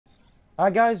Hi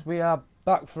guys, we are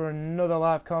back for another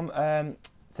live com.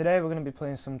 Today we're going to be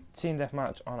playing some team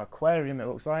deathmatch on aquarium. It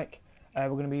looks like we're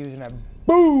going to be using a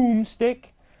boomstick.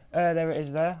 There it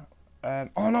is there.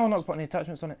 Oh no, I'm not putting any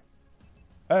attachments on it.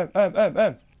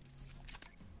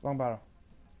 Wrong barrel.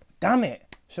 Damn it!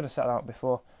 Should have set that out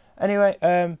before. Anyway,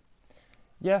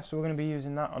 yeah, so we're going to be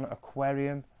using that on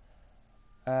aquarium.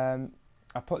 I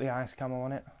put the ice camo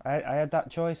on it. I had that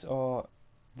choice or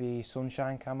the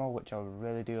sunshine camo, which I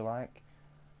really do like.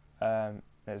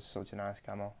 It's such a nice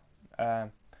camo.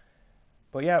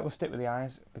 But yeah, we'll stick with the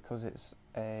eyes because it's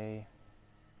a...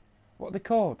 What are they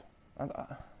called? What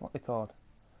are they called?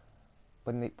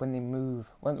 When they move.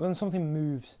 When something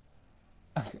moves.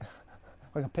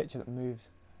 Like a picture that moves.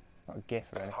 Not a GIF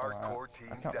or anything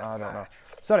like that. I don't know.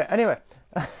 Sorry, anyway.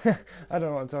 I don't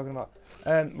know what I'm talking about.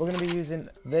 We're going to be using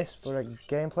this for a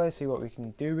gameplay, see what we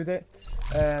can do with it.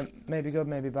 Maybe good,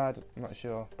 maybe bad, I'm not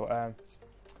sure. But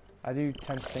I do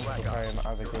tend to think of aquarium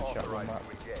as a good shotgun map.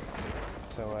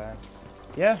 So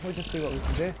yeah, we'll just see what we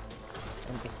can do.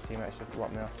 And just teammates just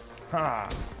block me off. Ha!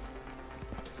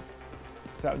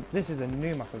 So this is a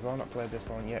new map as well, I've not played this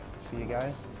one yet for you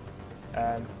guys.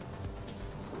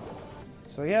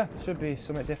 So yeah, should be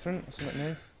something different, something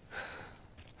new.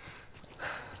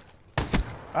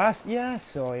 Yeah, I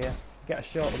saw you. Get a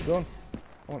shot of gun. I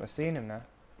wouldn't have seen him now.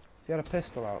 If he had a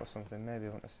pistol out or something, maybe I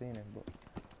wouldn't have seen him, but...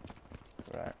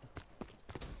 Right.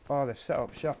 Oh, they've set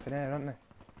up shop in here, haven't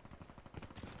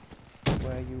they?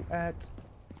 Where you at?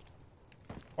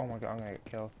 Oh my god, I'm gonna get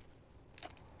killed.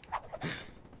 Oh,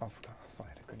 I forgot I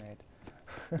fired a grenade.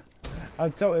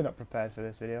 I'm totally not prepared for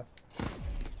this video.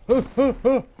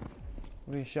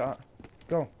 What are you shot at?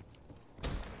 Go.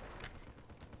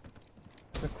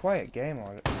 It's a quiet game,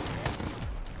 already.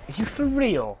 Are you for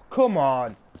real? Come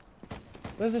on!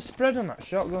 There's a spread on that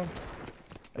shotgun.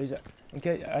 Is it?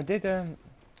 Okay, I did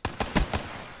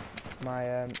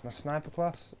my sniper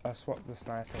class. I swapped the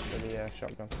sniper for the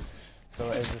shotgun,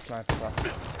 so it is the sniper class.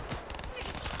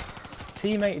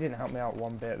 Teammate didn't help me out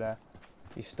one bit there.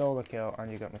 You stole the kill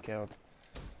and you got me killed.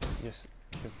 You just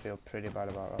should feel pretty bad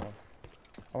about that one.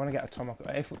 I want to get a tomahawk.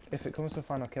 If it comes to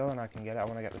final kill and I can get it, I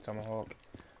want to get the tomahawk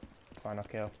final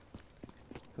kill.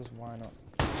 Because why not?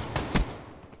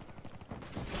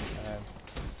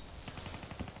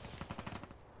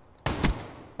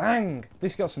 Bang!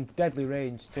 This got some deadly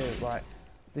range too. Like,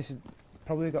 this has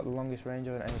probably got the longest range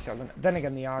of any shotgun. Then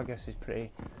again, the Argus is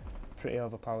pretty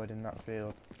overpowered in that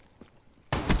field.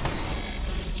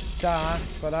 Ta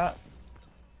for that.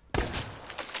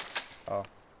 Oh.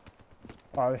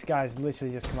 Oh, this guy's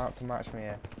literally just come out to match me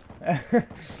here.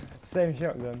 Same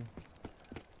shotgun.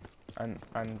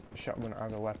 And shotgun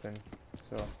as a weapon.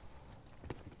 So.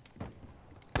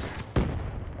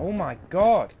 Oh my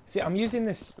god! See, I'm using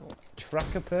this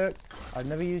tracker perk. I've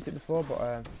never used it before,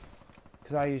 but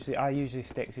because I usually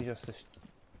stick to just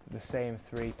the same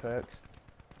 3 perks,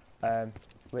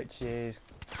 which is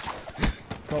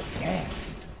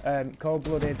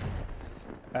cold-blooded.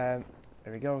 There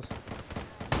he goes.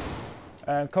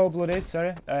 Cold-blooded,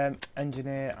 sorry.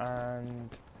 Engineer and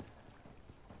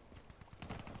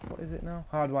what is it now?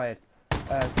 Hardwired.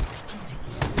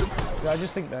 So I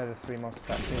just think they're the 3 most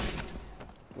effective,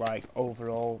 like,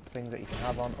 overall things that you can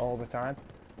have on all the time,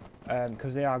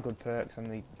 because they are good perks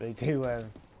and they do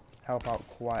help out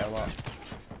quite a lot.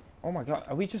 Oh my god,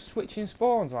 are we just switching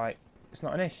spawns? Like, it's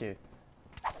not an issue.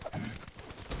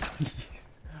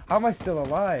 How am I still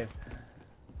alive?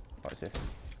 What's this?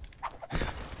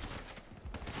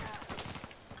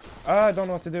 I don't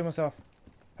know what to do myself.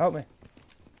 Help me.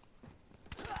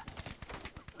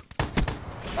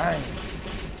 Bang!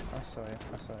 I saw you,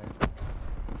 I saw you.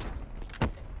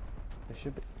 There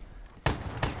should be...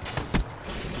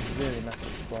 really messed up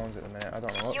spawns at the minute. I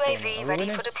don't know what's going on. Are we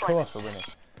winning? Of course we're winning.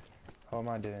 How am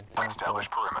I doing? Establish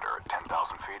perimeter at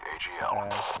 10,000 feet AGL.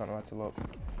 Don't know where to look.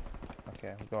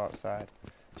 Okay, we'll go outside.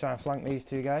 Try and flank these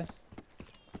 2 guys.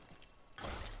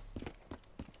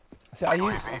 See, I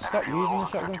stopped using the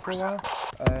shotgun for a while.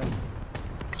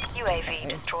 UAV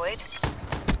destroyed.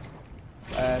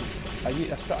 I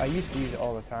used to use it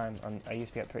all the time, and I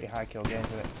used to get pretty high kill games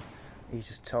with it. He's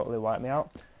just totally wiped me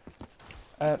out.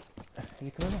 Is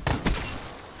he coming up?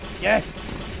 Yes!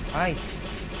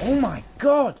 Nice! Oh my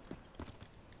god!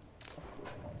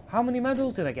 How many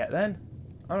medals did I get then?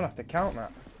 I'm gonna have to count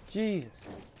that. Jesus.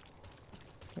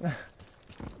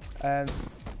 I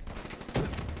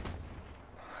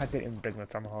didn't even bring the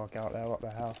tomahawk out there, what the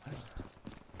hell.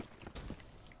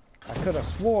 I could have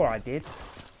swore I did.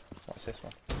 What's this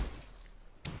one?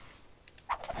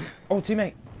 Oh,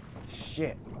 teammate!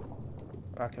 Shit.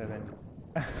 That could have been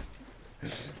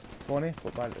funny,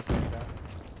 but bad at the same time.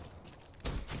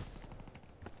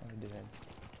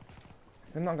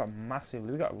 We've not got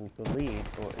massively. We got the lead,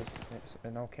 but it's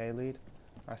an okay lead.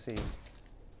 I see you.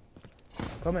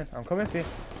 I'm coming for you.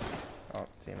 Oh,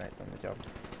 teammate done the job.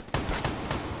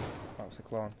 Oh, it's a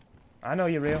clone. I know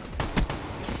you're real.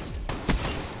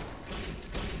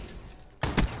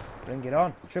 Bring it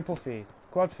on. Triple feed.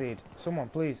 Quad feed. Someone,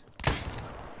 please.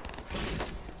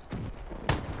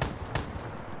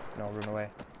 No, run away.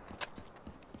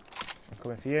 I'm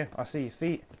coming for you. I see your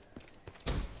feet.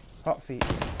 Hot feet.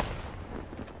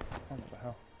 Oh, what the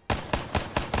hell?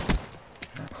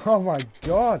 Oh my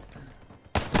god!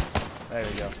 There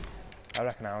we go. I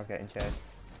reckon I was getting chased.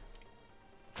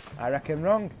 I reckon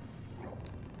wrong.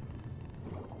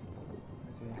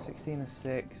 16 and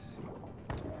 6.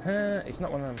 It's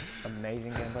not one of them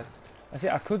amazing gameplays. I see.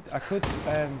 I could.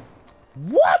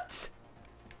 What?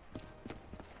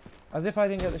 As if I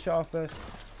didn't get the shot off first.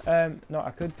 No,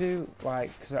 I could do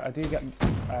like, because I do get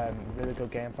really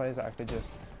good gameplays that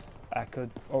I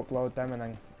could upload them and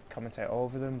then commentate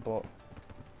over them, but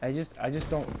I just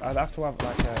don't. I'd have to have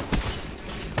like a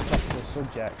topical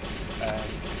subject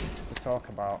to talk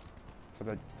about for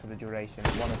the duration.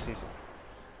 One or two.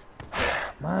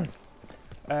 Man.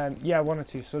 Yeah, one or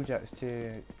two subjects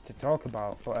to talk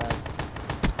about, but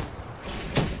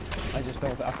I just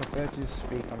don't. I prefer to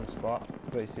speak on the spot,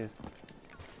 which is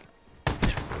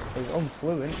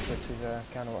unfluent, which is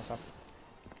kind of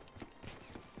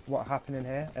what's happening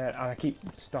here. And I keep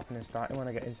stopping and starting when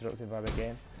I get interrupted by the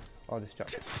game or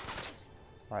distracted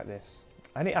like this.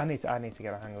 I need to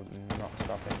get a hang of not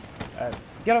stopping.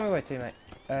 Get out of my way, teammate.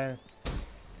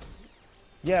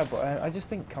 Yeah, but I just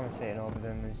think commentating over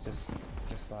them is just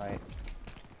like,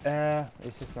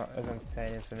 it's just not as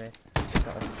entertaining for me. It's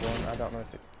not as fun. I don't know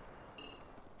if it.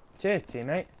 Cheers,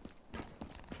 teammate.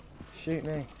 Shoot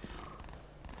me.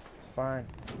 Fine.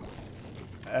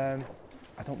 I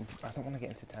don't want to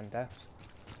get into 10 deaths.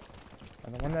 I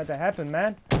don't want that to happen,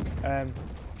 man.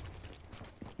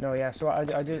 No, yeah. So I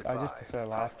just prefer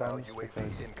live times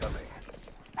because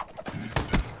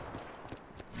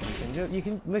you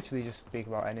can literally just speak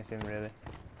about anything, really.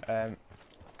 I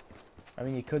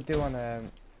mean, you could do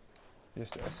on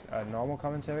just a normal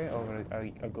commentary over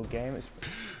a good game. It's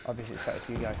obviously it's better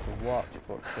for you guys to watch,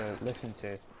 but to listen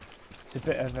to, it's a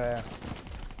bit of a.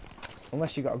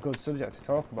 Unless you've got a good subject to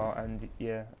talk about, and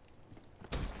you're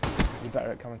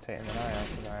better at commentating than I am,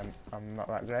 because I'm not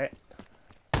that great.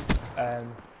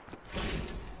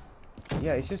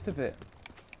 Yeah, it's just a bit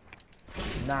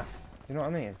naff. You know what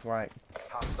I mean? Like,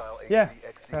 yeah,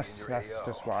 that's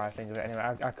just what I think of it.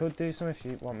 Anyway, I could do some if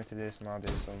you want me to do some. I'll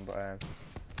do some, but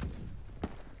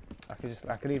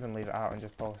I could even leave it out and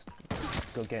just post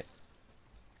good game.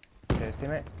 Cheers,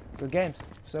 teammate. Good games.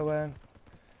 So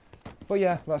but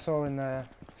yeah, that's all in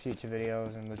future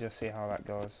videos, and we'll just see how that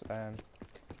goes.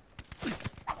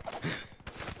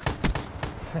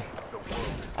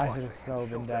 I should have so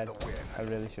been dead. I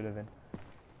really should have been.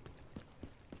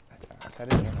 I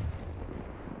said it.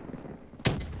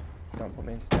 Don't put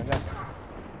me into stand up.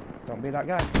 Don't be that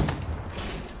guy.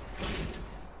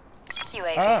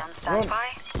 UAV on standby.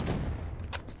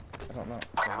 I don't know.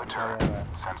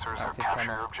 Sensors have captured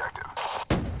your objective.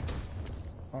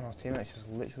 Oh no, teammates just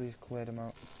literally cleared him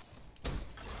out.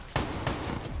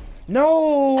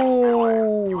 No!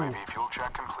 UAV fuel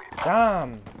check completed.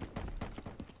 Damn!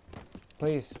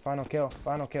 Please, final kill,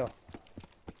 final kill.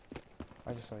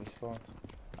 I just saw you spawn.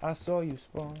 I saw you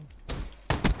spawn.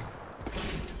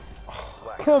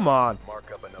 Oh, come on!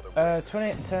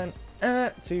 28 and 10,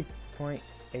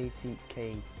 2.80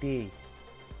 KD.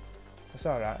 That's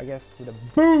alright, I guess, with a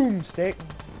boomstick.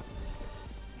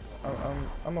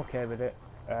 I'm okay with it.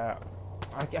 I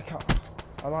can't.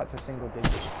 I like to single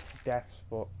digit deaths,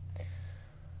 but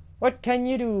what can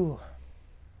you do?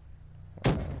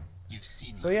 You've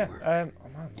seen so yeah, work. oh man,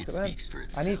 look It at them. speaks for I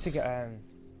itself. need to get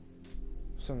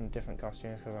some different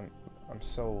costumes because I'm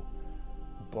so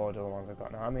bored of the ones I've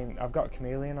got now. I mean, I've got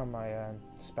Chameleon on my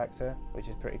Spectre, which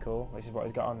is pretty cool, which is what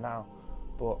he's got on now.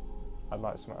 But I'd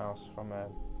like something else from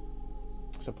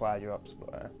supply drops.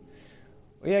 But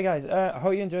yeah, guys, I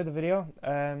hope you enjoyed the video.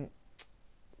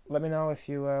 Let me know if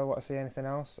you want to see anything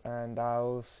else, and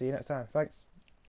I'll see you next time. Thanks.